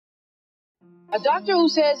A doctor who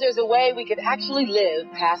says there's a way we could actually live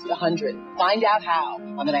past 100. Find out how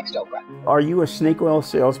on the next Chopra. Are you a snake oil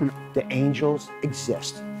salesman? The angels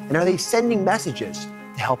exist. And are they sending messages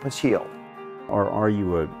to help us heal? Or are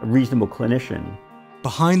you a reasonable clinician?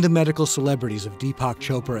 Behind the medical celebrities of Deepak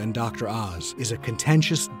Chopra and Dr. Oz is a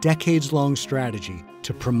contentious, decades-long strategy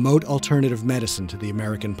to promote alternative medicine to the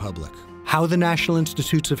American public. How the National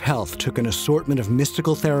Institutes of Health took an assortment of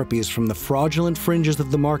mystical therapies from the fraudulent fringes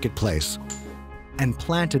of the marketplace and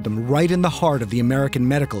planted them right in the heart of the American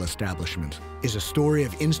medical establishment is a story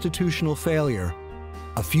of institutional failure,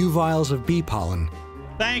 a few vials of bee pollen,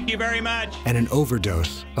 thank you very much, and an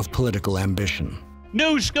overdose of political ambition.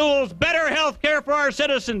 New schools, better health care for our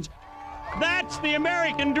citizens. That's the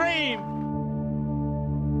American dream.